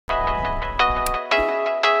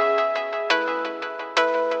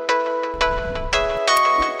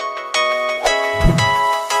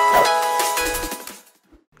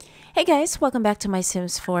Guys, welcome back to my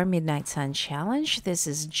Sims 4 Midnight Sun Challenge. This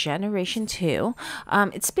is Generation 2.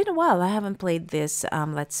 It's been a while. I haven't played this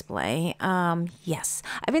Let's Play. Yes,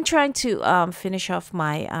 I've been trying to finish off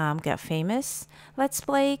my Get Famous Let's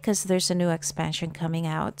Play because there's a new expansion coming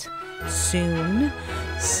out soon.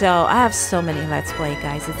 So I have so many Let's Play,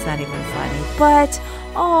 guys. It's not even funny. But,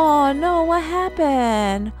 oh no, what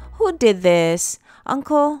happened? Who did this?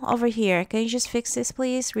 Uncle, over here, can you just fix this,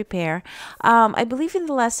 please? Repair. I believe in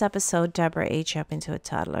the last episode, Deborah aged up into a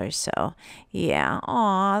toddler, so yeah.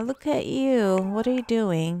 Aw, look at you. What are you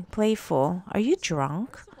doing? Playful. Are you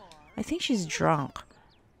drunk? I think she's drunk.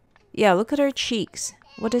 Yeah, look at her cheeks.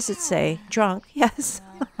 What does it say? Drunk? Yes.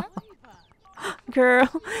 Girl,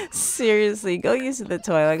 seriously, go use the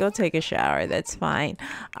toilet. Go take a shower. That's fine.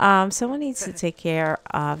 Someone needs to take care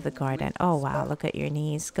of the garden. Oh, wow, look at your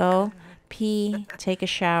knees. Go. Pee, take a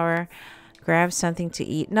shower, grab something to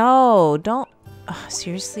eat. No, don't. Oh,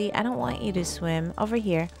 seriously, I don't want you to swim. Over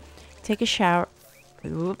here, take a shower.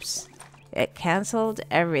 Oops, it canceled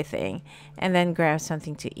everything. And then grab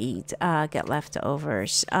something to eat. Get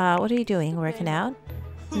leftovers. What are you doing? Working out?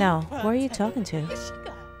 No, who are you talking to?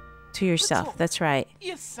 To yourself. That's right.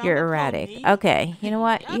 You're erratic. Okay, you know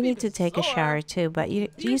what? You need to take a shower too, but you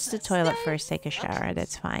use the toilet first, take a shower.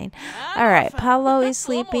 That's fine. All right, Paolo is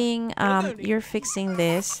sleeping. You're fixing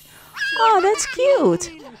this. Oh, that's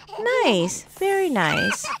cute. Nice. Very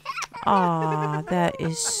nice. Oh, that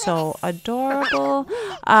is so adorable.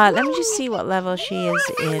 Let me just see what level she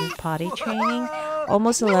is in potty training.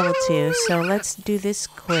 Almost a level 2. So let's do this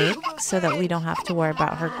quick so that we don't have to worry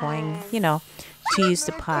about her going, you know, to use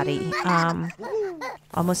the potty.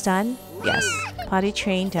 Almost done? Yes. Potty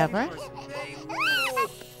train Deborah.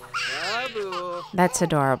 That's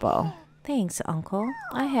adorable. Thanks, Uncle.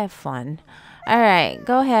 I have fun. Alright,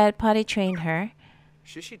 go ahead. Potty train her.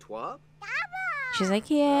 She's like,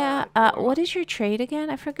 yeah. What is your trade again?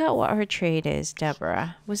 I forgot what her trade is,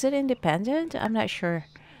 Deborah. Was it independent? I'm not sure.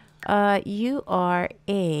 You are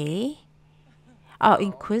a... Oh,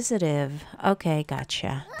 inquisitive. Okay,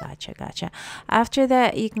 gotcha. After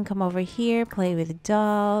that, you can come over here, play with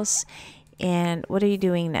dolls. And what are you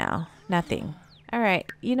doing now? Nothing. All right.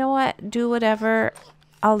 You know what? Do whatever.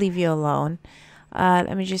 I'll leave you alone.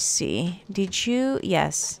 Let me just see. Did you?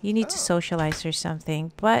 Yes. You need to socialize or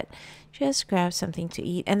something. But just grab something to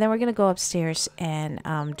eat. And then we're going to go upstairs and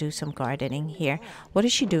do some gardening here. What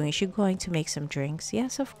is she doing? Is she going to make some drinks?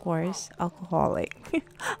 Yes, of course. Alcoholic.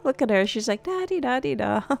 Look at her. She's like,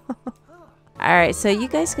 da-dee-da-dee-da. All right, so you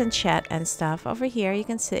guys can chat and stuff. Over here, you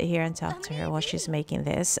can sit here and talk to her while she's making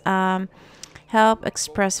this. Help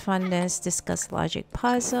express fondness, discuss logic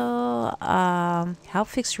puzzle, help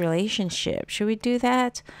fix relationship. Should we do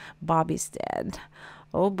that? Bobby's dead.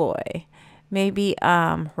 Oh boy. Maybe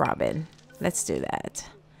Robin. Let's do that.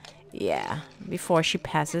 Yeah. Before she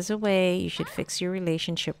passes away, you should fix your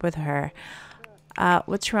relationship with her.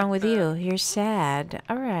 What's wrong with you? You're sad.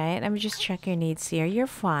 All right. Let me just check your needs here. You're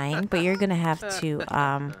fine, but you're gonna have to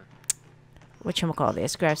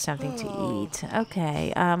whatchamacallit, grab something to eat.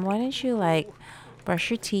 Okay. Why don't you like brush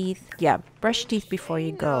your teeth? Yeah, brush teeth before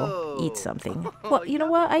you go eat something. Well, you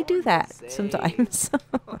know what? I do that sometimes.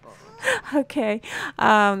 Okay.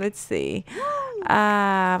 Let's see.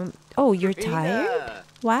 Oh, you're tired?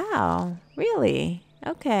 Wow. Really?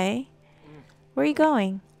 Okay. Where are you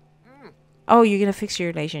going? Oh, you're gonna fix your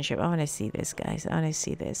relationship. I want to see this, guys. I want to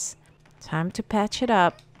see this. Time to patch it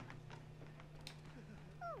up.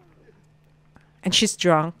 And she's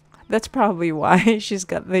drunk. That's probably why she's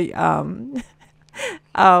got the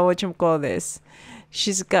whatchamacallit.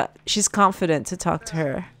 She's confident to talk to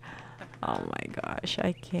her. Oh my gosh,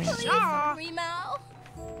 I can't.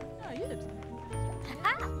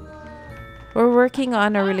 We're working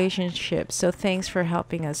on a relationship, so thanks for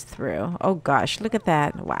helping us through. Oh gosh, look at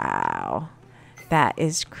that. Wow. That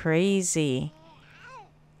is crazy.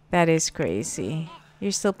 That is crazy.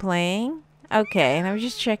 You're still playing? Okay, let me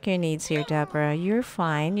just check your needs here, Deborah. You're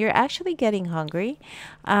fine. You're actually getting hungry.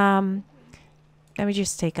 Let me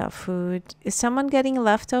just take out food. Is someone getting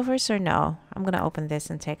leftovers or no? I'm going to open this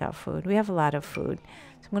and take out food. We have a lot of food.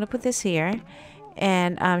 So I'm going to put this here.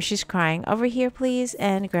 And she's crying. Over here, please,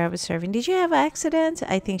 and grab a serving. Did you have an accident?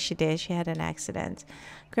 I think she did. She had an accident.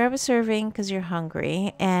 Grab a serving because you're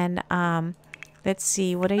hungry. And let's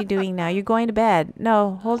see. What are you doing now? You're going to bed.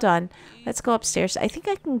 No, hold on. Let's go upstairs. I think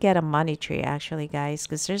I can get a money tree, actually, guys,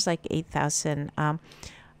 because there's like 8,000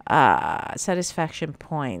 satisfaction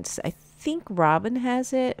points. I think Robin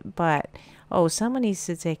has it, but oh, someone needs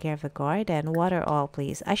to take care of the garden. Water all,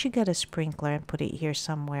 please. I should get a sprinkler and put it here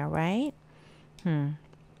somewhere, right?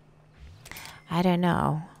 I don't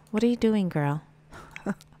know. What are you doing, girl?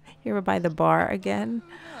 You were by the bar again?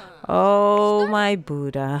 Oh, my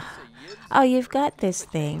Buddha. Oh, you've got this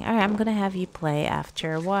thing. All right, I'm gonna have you play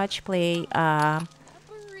after. Watch, play.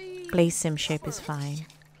 Play sim shape is fine.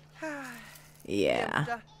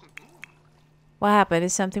 Yeah. What happened?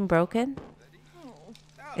 Is something broken?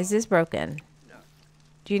 Is this broken?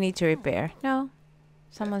 Do you need to repair? No.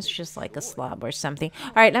 Someone's just like a slob or something.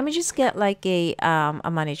 All right, let me just get like a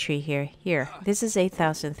money tree here. Here, this is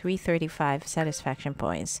 8,335 satisfaction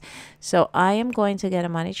points. So I am going to get a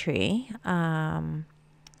money tree. Where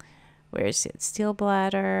is it? Steel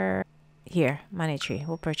bladder. Here, money tree.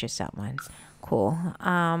 We'll purchase that one. Cool.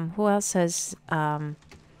 Who else has a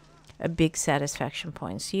big satisfaction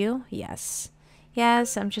points? You? Yes.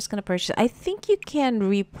 Yes, I'm just gonna purchase. I think you can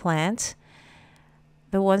replant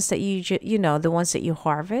the ones that you know, the ones that you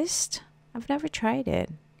harvest. I've never tried it.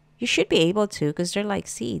 You should be able to because they're like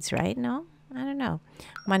seeds, right? No? I don't know.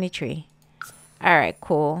 Money tree. All right,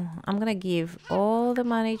 cool. I'm going to give all the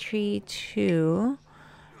money tree to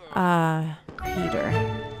Peter.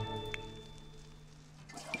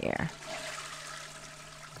 Here.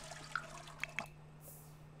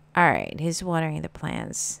 All right, he's watering the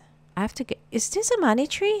plants. I have to get... Is this a money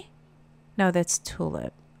tree? No, that's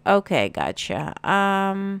tulip. Okay, gotcha.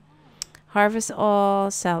 Harvest all,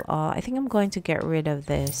 sell all. I think I'm going to get rid of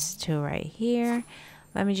this too right here.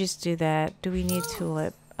 Let me just do that. Do we need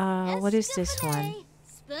tulip? What is this one?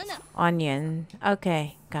 Onion.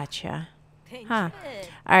 Okay, gotcha. Huh.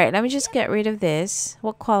 All right, let me just get rid of this.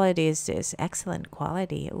 What quality is this? Excellent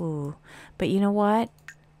quality. Ooh. But you know what?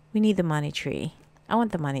 We need the money tree. I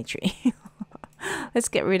want the money tree. Let's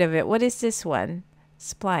get rid of it. What is this one?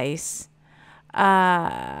 Splice.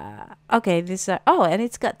 Okay, this oh, and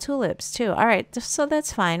it's got tulips too. All right, so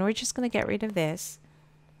that's fine. We're just gonna get rid of this.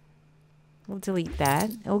 We'll delete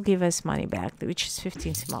that. It'll give us money back, which is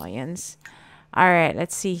 15 simoleons. All right,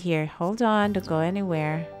 let's see here. Hold on, don't go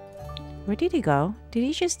anywhere. Where did he go? Did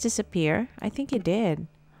he just disappear? I think he did.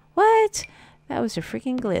 What? That was a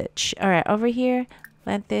freaking glitch. All right, over here,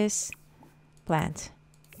 plant this. Plant.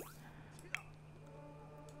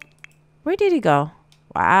 Where did he go?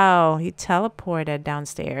 Wow, he teleported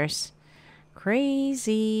downstairs.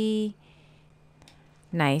 Crazy.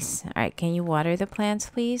 Nice. All right, can you water the plants,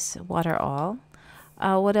 please? Water all.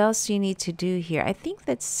 What else do you need to do here? I think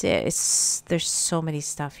that's it. There's so many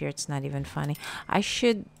stuff here. It's not even funny. I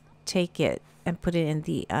should take it and put it in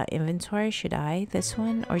the inventory. Should I? This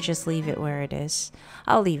one? Or just leave it where it is?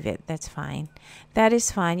 I'll leave it. That's fine. That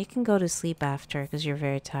is fine. You can go to sleep after because you're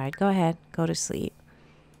very tired. Go ahead. Go to sleep.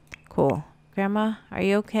 Cool. Grandma, are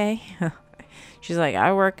you okay? She's like,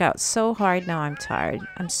 I work out so hard. Now I'm tired.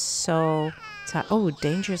 I'm so tired. Oh,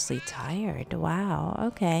 dangerously tired. Wow.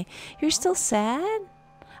 Okay. You're still sad?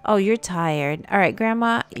 Oh, you're tired. All right,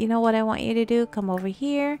 Grandma, you know what I want you to do? Come over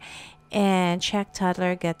here and check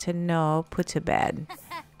toddler, get to know, put to bed.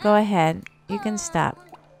 Go ahead. You can stop.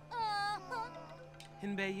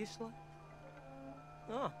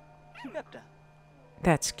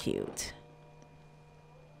 That's cute.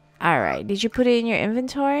 All right. Did you put it in your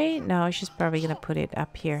inventory? No, she's probably going to put it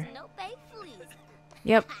up here.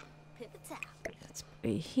 Yep. Let's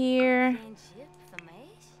put it here.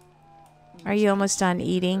 Are you almost done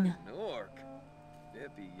eating?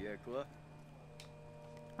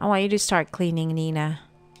 I want you to start cleaning, Nina.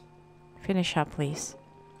 Finish up, please.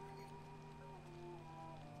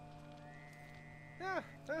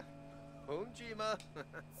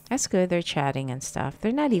 That's good. They're chatting and stuff.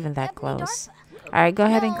 They're not even that close. All right, go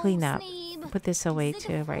ahead and clean up. Put this away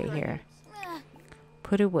too, right here.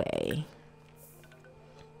 Put away.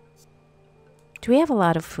 Do we have a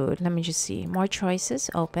lot of food? Let me just see. More choices.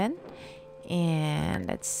 Open. And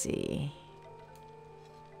let's see.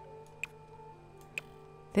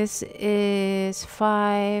 This is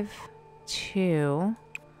 5, 2.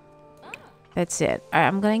 That's it. All right,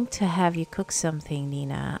 I'm going to have you cook something,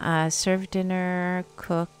 Nina. Serve dinner,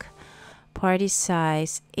 cook. Party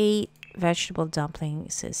size 8. Vegetable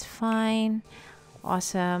dumplings is fine.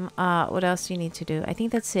 Awesome. What else do you need to do? I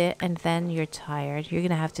think that's it. And then you're tired. You're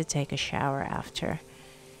gonna have to take a shower after.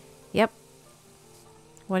 Yep.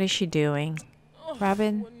 What is she doing?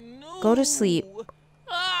 Robin, go to sleep.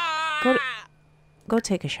 Go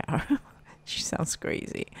take a shower. She sounds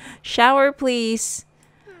crazy. Shower, please.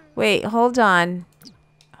 Wait, hold on.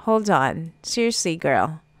 Hold on. Seriously,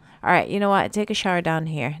 girl. All right, you know what? Take a shower down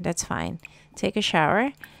here. That's fine. Take a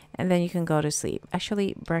shower. And then you can go to sleep.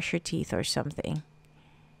 Actually, brush your teeth or something.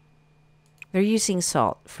 They're using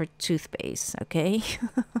salt for toothpaste, okay?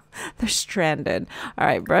 They're stranded. All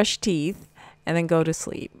right, brush teeth and then go to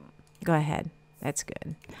sleep. Go ahead. That's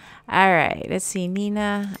good. All right. Let's see.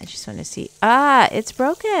 Nina, I just want to see. Ah, it's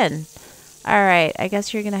broken. All right. I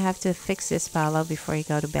guess you're going to have to fix this, Paolo, before you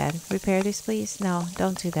go to bed. Repair this, please. No,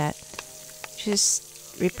 don't do that.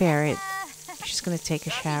 Just repair it. She's going to take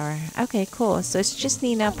a shower. Okay, cool. So it's just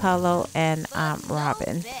Nina, Paolo, and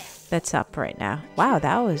Robin that's up right now. Wow,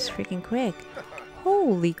 that was freaking quick.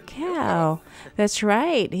 Holy cow. That's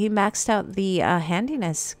right. He maxed out the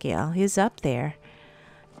handiness skill. He's up there.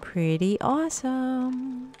 Pretty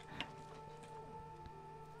awesome.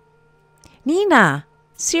 Nina,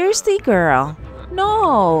 seriously, girl.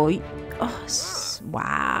 No. Oh,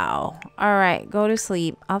 wow. All right, go to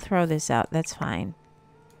sleep. I'll throw this out. That's fine.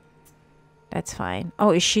 That's fine.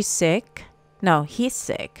 Oh, is she sick? No, he's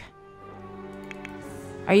sick.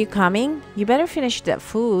 Are you coming? You better finish that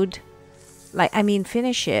food. I mean,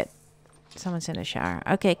 finish it. Someone's in the shower.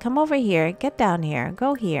 Okay, come over here. Get down here.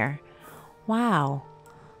 Go here. Wow.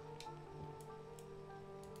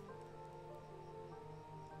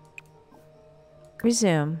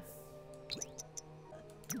 Resume.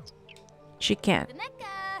 She can't.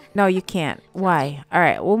 No, you can't. Why? All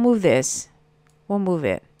right, we'll move this. We'll move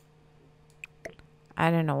it.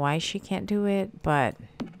 I don't know why she can't do it, but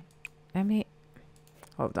let me...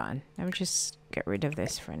 Hold on. Let me just get rid of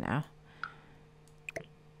this for now.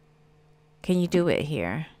 Can you do it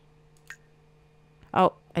here?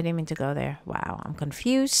 Oh, I didn't mean to go there. Wow, I'm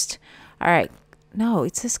confused. All right. No,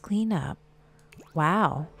 it says clean up.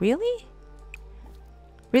 Wow, really?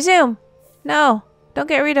 Resume. No, don't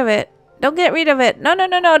get rid of it. Don't get rid of it. No, no,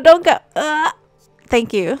 no, no. Don't go.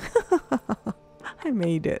 Thank you. I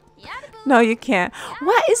made it. No, you can't.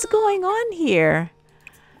 What is going on here?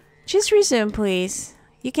 Just resume, please.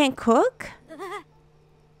 You can't cook?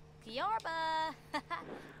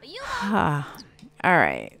 All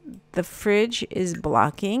right. The fridge is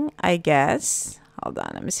blocking, I guess. Hold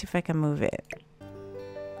on. Let me see if I can move it.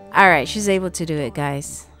 All right. She's able to do it,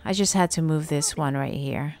 guys. I just had to move this one right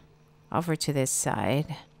here over to this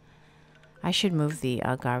side. I should move the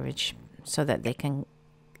garbage so that they can...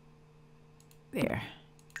 There.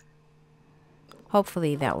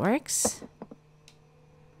 Hopefully that works.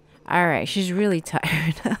 All right. She's really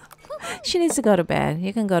tired. She needs to go to bed.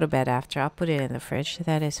 You can go to bed after. I'll put it in the fridge.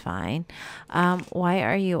 That is fine. Why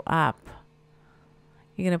are you up?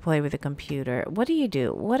 You're going to play with the computer. What do you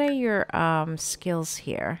do? What are your skills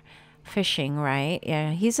here? Fishing, right?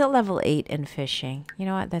 Yeah, he's at level 8 in fishing. You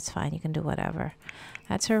know what? That's fine. You can do whatever.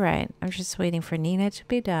 That's all right. I'm just waiting for Nina to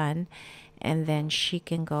be done. And then she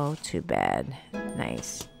can go to bed.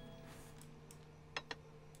 Nice.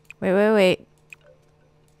 Wait, wait, wait.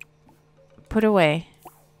 Put away.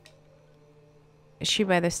 Is she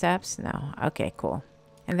by the steps? No. Okay, cool.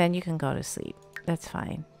 And then you can go to sleep. That's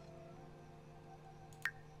fine.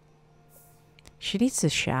 She needs to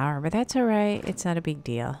shower, but that's all right. It's not a big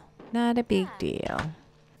deal. Not a big deal.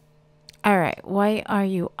 All right. Why are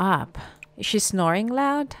you up? Is she snoring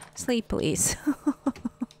loud? Sleep, please.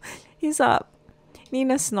 He's up.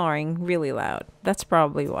 Nina's snoring really loud. That's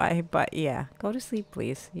probably why. But yeah, go to sleep,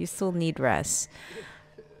 please. You still need rest.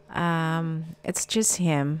 It's just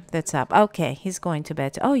him that's up. Okay, he's going to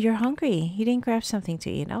bed. Oh, you're hungry. You didn't grab something to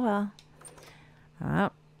eat. Oh, well.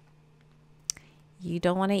 Oh. You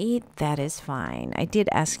don't want to eat? That is fine. I did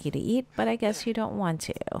ask you to eat, but I guess you don't want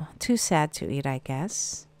to. Too sad to eat, I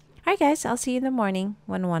guess. All right, guys. I'll see you in the morning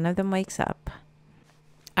when one of them wakes up.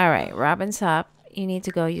 All right, Robin's up. You need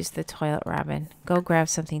to go use the toilet, Robin. Go grab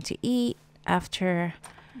something to eat after...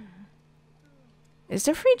 Is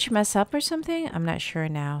the fridge messed up or something? I'm not sure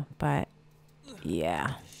now, but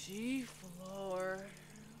yeah.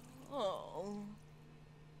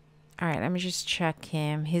 All right, let me just check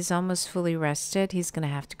him. He's almost fully rested. He's going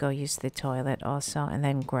to have to go use the toilet also and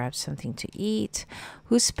then grab something to eat.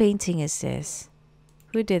 Whose painting is this?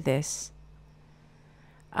 Who did this?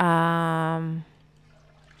 Who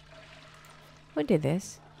did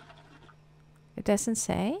this? It doesn't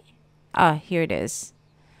say. Ah, here it is.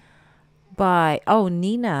 By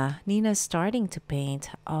Nina. Nina's starting to paint.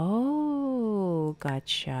 Oh,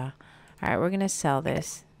 gotcha. All right, we're going to sell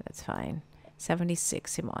this. That's fine.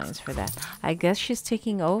 76 simoleons for that. I guess she's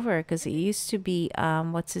taking over because it used to be,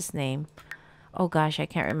 what's his name? Oh, gosh, I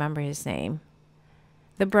can't remember his name.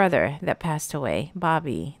 The brother that passed away,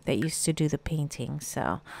 Bobby, that used to do the painting.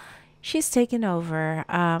 So she's taken over.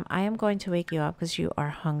 I am going to wake you up because you are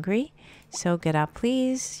hungry. So get up,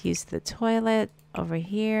 please. Use the toilet over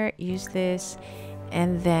here. Use this.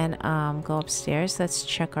 And then go upstairs. Let's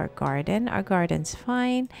check our garden. Our garden's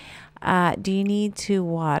fine. Do you need to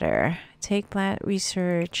water? Take plant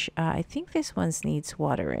research. I think this one needs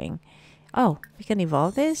watering. Oh, we can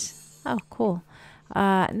evolve this? Oh, cool.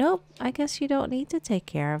 Nope. I guess you don't need to take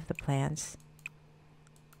care of the plants.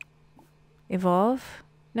 Evolve?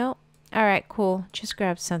 Nope. Alright, cool. Just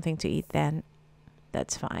grab something to eat then.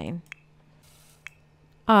 That's fine.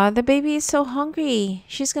 The baby is so hungry.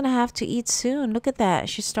 She's gonna have to eat soon. Look at that.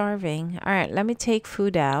 She's starving. Alright, let me take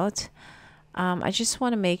food out. I just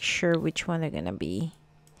want to make sure which one they're gonna be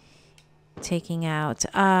taking out.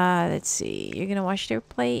 Let's see. You're gonna wash their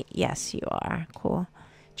plate? Yes, you are. Cool.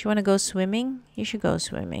 Do you want to go swimming? You should go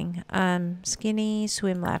swimming. Skinny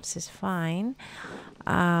swim laps is fine.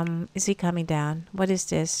 Is he coming down? What is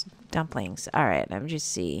this? Dumplings. All right, let me just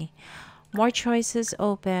see. More choices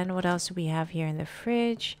open. What else do we have here in the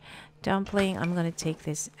fridge? Dumpling. I'm gonna take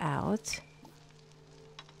this out.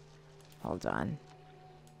 Hold on.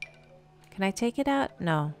 Can I take it out?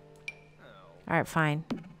 No. All right, fine.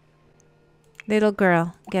 Little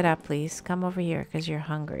girl, get up, please. Come over here because you're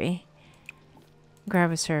hungry.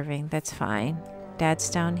 Grab a serving. That's fine. Dad's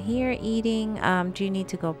down here eating. Do you need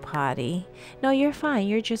to go potty? No, you're fine.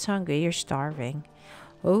 You're just hungry. You're starving.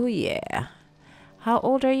 Oh, yeah. How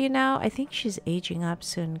old are you now? I think she's aging up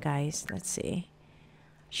soon, guys. Let's see.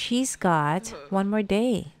 She's got one more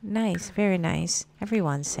day. Nice. Very nice.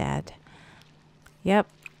 Everyone's sad. Yep.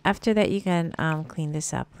 After that, you can clean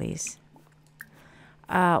this up, please.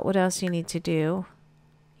 What else you need to do?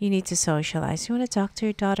 You need to socialize. You want to talk to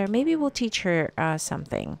your daughter? Maybe we'll teach her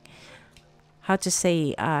something. How to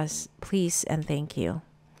say please and thank you.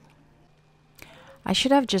 I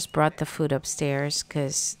should have just brought the food upstairs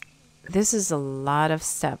because this is a lot of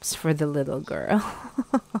steps for the little girl.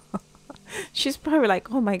 She's probably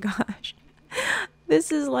like, oh my gosh.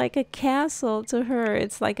 This is like a castle to her.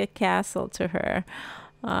 It's like a castle to her.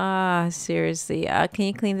 Seriously. Can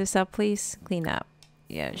you clean this up, please? Clean up.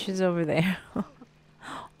 Yeah, she's over there.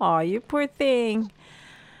 Oh, you poor thing.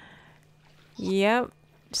 Yep.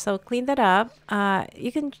 So clean that up.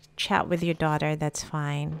 You can chat with your daughter. That's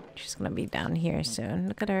fine. She's going to be down here soon.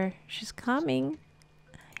 Look at her. She's coming.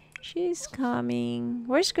 She's coming.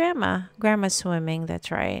 Where's Grandma? Grandma's swimming.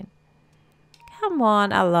 That's right. Come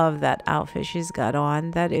on. I love that outfit she's got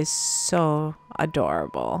on. That is so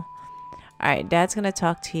adorable. All right. Dad's going to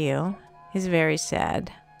talk to you. He's very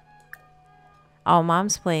sad. Oh,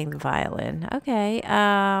 Mom's playing the violin. Okay.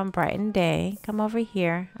 Brighten day. Come over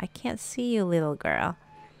here. I can't see you, little girl.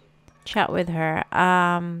 Chat with her.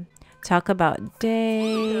 Talk about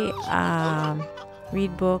day.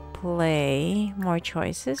 Read book, play. More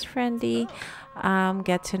choices, friendly.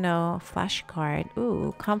 Get to know, flashcard.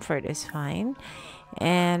 Ooh, comfort is fine.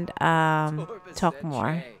 And talk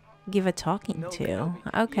more. Give a talking to.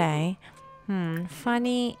 Okay.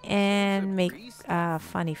 Funny and make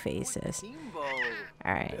funny faces.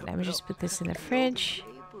 All right, let me just put this in the fridge.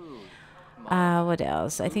 What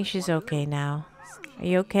else? I think she's okay now. Are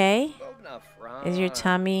you okay? Is your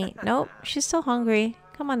tummy? Nope, she's still hungry.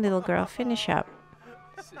 Come on, little girl, finish up.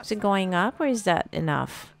 Is it going up or is that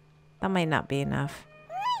enough? That might not be enough.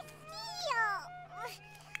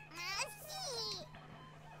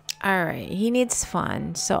 All right, he needs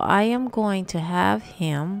fun. So I am going to have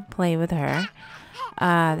him play with her.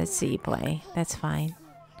 Let's see, play. That's fine.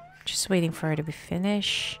 Just waiting for her to be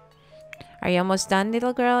finished. Are you almost done,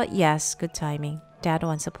 little girl? Yes, good timing. Dad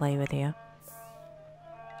wants to play with you.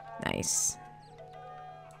 Nice.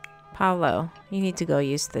 Paulo, you need to go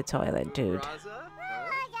use the toilet, dude.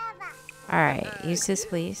 Alright, use this,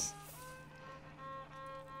 please.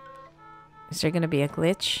 Is there going to be a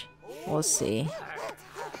glitch? We'll see.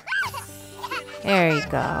 There you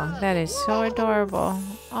go. That is so adorable.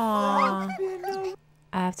 Aww.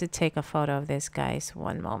 I have to take a photo of this, guys.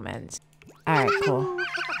 One moment. Alright, cool.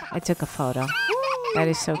 I took a photo. That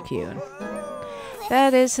is so cute.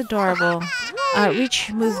 That is adorable.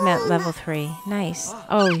 Reach movement level 3. Nice.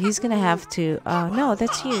 Oh, he's gonna have to... no,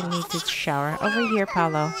 that's you. Need to shower. Over here,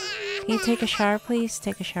 Paulo. Can you take a shower, please?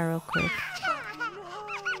 Take a shower real quick.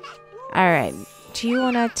 Alright. Do you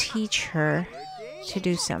want to teach her to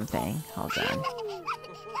do something? Hold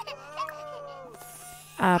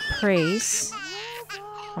on. Praise.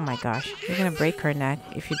 Oh my gosh. You're gonna break her neck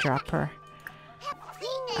if you drop her.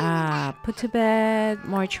 Put to bed.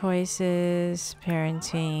 More choices.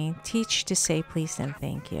 Parenting. Teach to say please and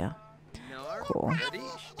thank you. Cool. Do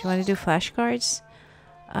you want to do flashcards?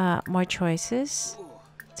 More choices.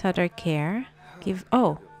 Toddler care. Give...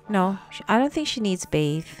 Oh, no. I don't think she needs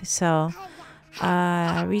bathe. So,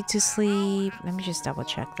 read to sleep. Let me just double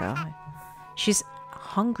check though. She's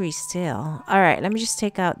hungry still. Alright, let me just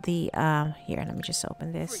take out the... Here, let me just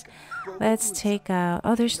open this. Let's take out...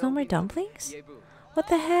 Oh, there's no more dumplings? What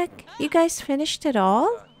the heck? You guys finished it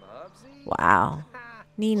all? Wow.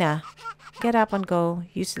 Nina, get up and go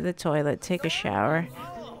use the toilet, take a shower,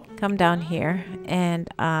 come down here, and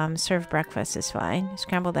serve breakfast is fine.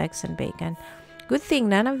 Scrambled eggs and bacon. Good thing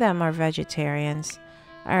none of them are vegetarians.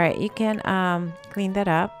 All right, you can clean that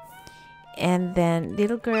up. And then,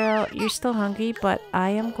 little girl, you're still hungry, but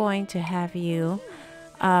I am going to have you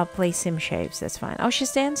play Sim Shapes. That's fine. Oh,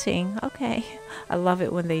 she's dancing. Okay. I love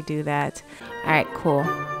it when they do that. All right, cool.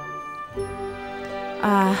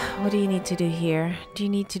 What do you need to do here? Do you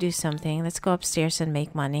need to do something? Let's go upstairs and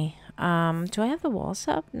make money. Do I have the walls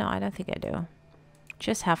up? No, I don't think I do.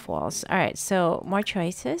 Just half walls. All right, so more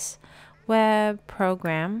choices. Web,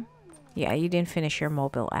 program. Yeah, you didn't finish your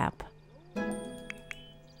mobile app.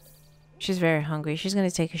 She's very hungry. She's going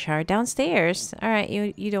to take a shower downstairs. All right,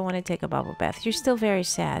 you don't want to take a bubble bath. You're still very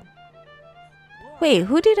sad. Wait,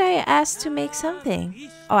 who did I ask to make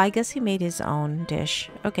something? Oh, I guess he made his own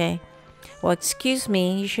dish. Okay. Well, excuse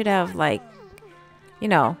me. You should have, like, you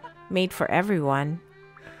know, made for everyone.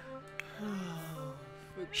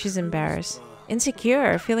 She's embarrassed.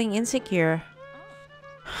 Insecure. Feeling insecure.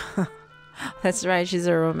 That's right. She's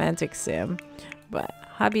a romantic sim. But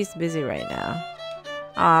hubby's busy right now.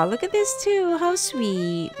 Aw, look at this too. How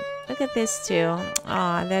sweet. Look at this too.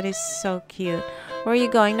 Aw, that is so cute. Where are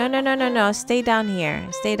you going? No, no, no, no, no. Stay down here.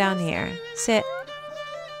 Stay down here. Sit.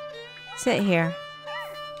 Sit here.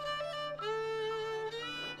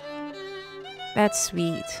 That's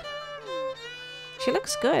sweet. She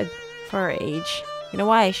looks good for her age. You know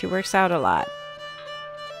why? She works out a lot.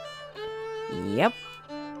 Yep.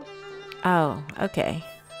 Oh, okay.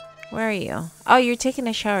 Where are you? Oh, you're taking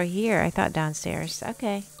a shower here. I thought downstairs.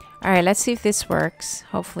 Okay. All right, let's see if this works.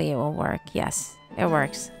 Hopefully it will work. Yes, it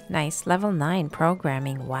works. Nice. Level 9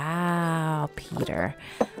 programming. Wow, Peter.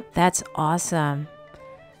 That's awesome.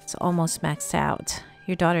 It's almost maxed out.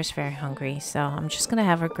 Your daughter's very hungry, so I'm just going to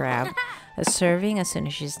have her grab a serving as soon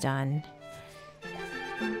as she's done.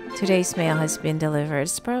 Today's mail has been delivered.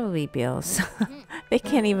 It's probably bills. They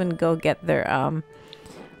can't even go get their,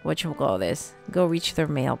 go reach their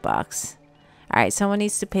mailbox. All right, someone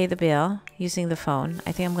needs to pay the bill using the phone.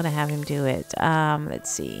 I think I'm going to have him do it.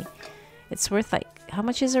 Let's see. It's worth like, how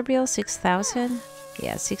much is our bill? 6,000?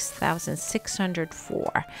 Yeah,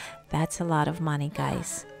 6,604. That's a lot of money,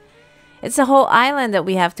 guys. It's a whole island that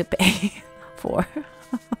we have to pay for.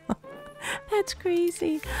 That's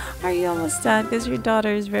crazy. Are you almost done? Because your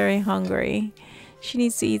daughter is very hungry. She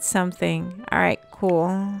needs to eat something. All right,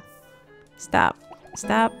 cool. Stop.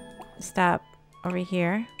 Stop. Stop. Over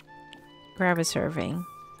here. Grab a serving.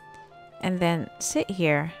 And then sit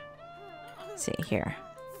here. Sit here.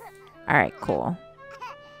 All right, cool.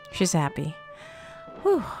 She's happy.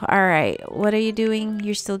 Whew. All right. What are you doing?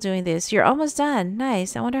 You're still doing this. You're almost done.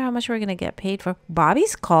 Nice. I wonder how much we're going to get paid for.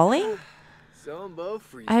 Bobby's calling?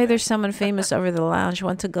 I heard there's someone famous over the lounge.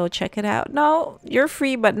 Want to go check it out? No, you're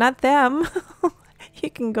free, but not them.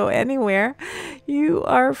 You can go anywhere. You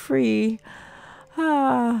are free.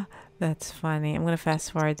 Ah, that's funny. I'm going to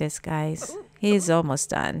fast forward this, guys. He's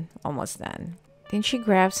almost done. Almost done. Didn't she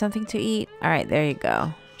grab something to eat? All right, there you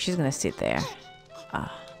go. She's going to sit there.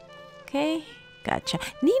 Oh, okay. Gotcha.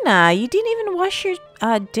 Nina, you didn't even wash your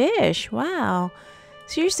dish. Wow.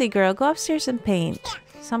 Seriously, girl, go upstairs and paint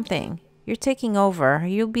something. You're taking over.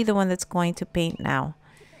 You'll be the one that's going to paint now.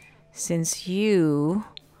 Since you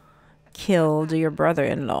killed your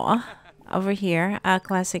brother-in-law. Over here, a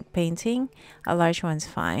classic painting. A large one's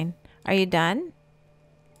fine. Are you done?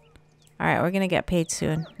 All right, we're going to get paid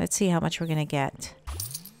soon. Let's see how much we're going to get.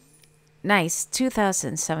 Nice.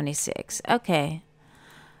 2,076. Okay.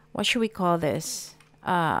 What should we call this?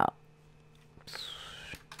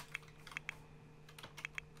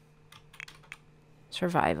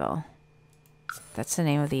 Survival. That's the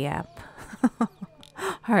name of the app.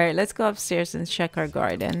 All right, let's go upstairs and check our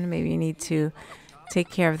garden. Maybe you need to take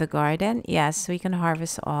care of the garden. Yes, we can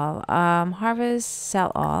harvest all. Harvest,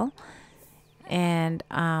 sell all. And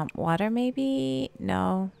water maybe?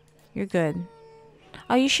 No, you're good.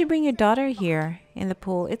 Oh, you should bring your daughter here in the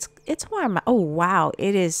pool. It's warm. Oh, wow.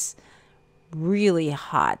 It is really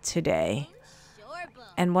hot today.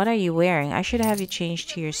 And what are you wearing? I should have you change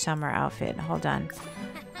to your summer outfit. Hold on.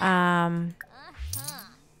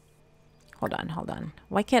 Hold on.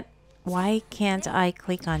 Why can't I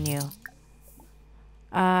click on you?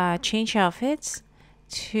 Change outfits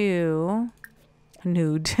to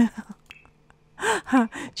nude.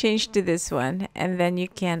 Change to this one, and then you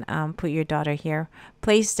can put your daughter here.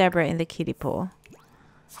 Place Deborah in the kiddie pool.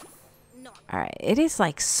 All right, it is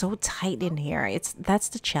like so tight in here. That's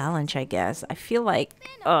the challenge, I guess. I feel like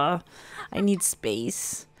I need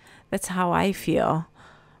space. That's how I feel.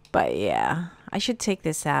 But yeah, I should take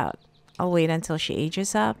this out I'll wait until she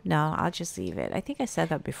ages up. No, I'll just leave it. I think I said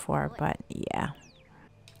that before, but yeah.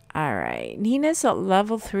 All right. Nina's at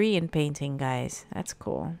level 3 in painting, guys. That's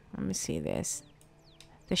cool. Let me see this.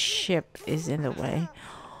 The ship is in the way.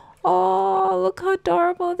 Oh, look how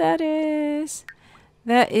adorable that is.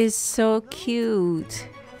 That is so cute.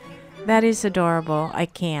 That is adorable. I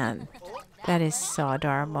can't. That is so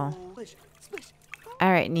adorable.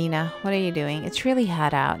 All right, Nina, what are you doing? It's really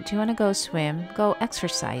hot out. Do you want to go swim? Go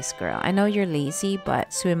exercise, girl. I know you're lazy,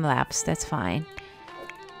 but swim laps, that's fine.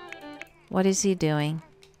 What is he doing?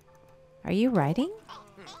 Are you riding?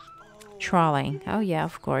 Trawling. Oh, yeah,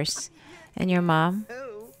 of course. And your mom?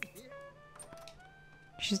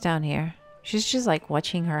 She's down here. She's just like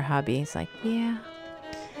watching her hubby. It's like, yeah.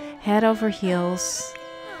 Head over heels.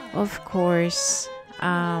 Of course.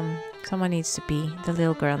 Someone needs to pee. The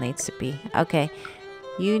little girl needs to pee. Okay.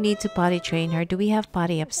 You need to potty train her. Do we have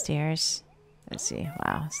potty upstairs? Let's see.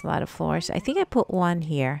 Wow, it's a lot of floors. I think I put one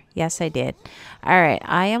here. Yes, I did. All right.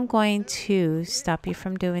 I am going to stop you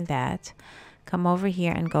from doing that. Come over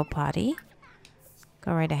here and go potty.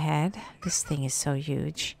 Go right ahead. This thing is so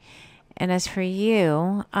huge. And as for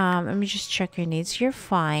you, let me just check your needs. You're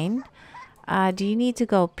fine. Do you need to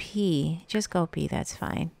go pee? Just go pee. That's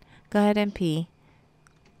fine. Go ahead and pee.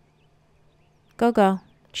 Go.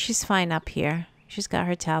 She's fine up here. She's got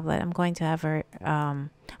her tablet. I'm going to have her...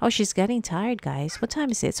 oh, she's getting tired, guys. What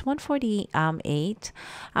time is it? It's 1:48.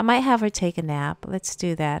 I might have her take a nap. Let's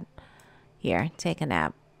do that. Here, take a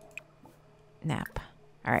nap. Nap.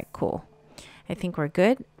 All right, cool. I think we're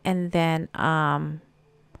good. And then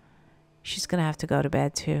she's going to have to go to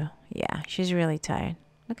bed too. Yeah, she's really tired.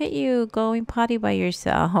 Look at you going potty by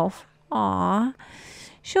yourself. Aw,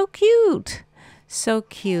 so cute. So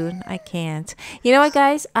cute. I can't. You know what,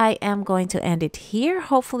 guys? I am going to end it here.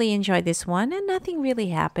 Hopefully you enjoyed this one. And nothing really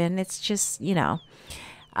happened. It's just, you know,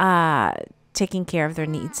 taking care of their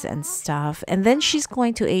needs and stuff. And then she's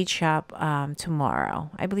going to age up tomorrow.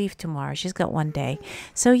 I believe tomorrow. She's got one day.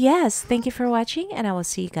 So, yes, thank you for watching. And I will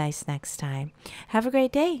see you guys next time. Have a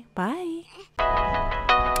great day. Bye.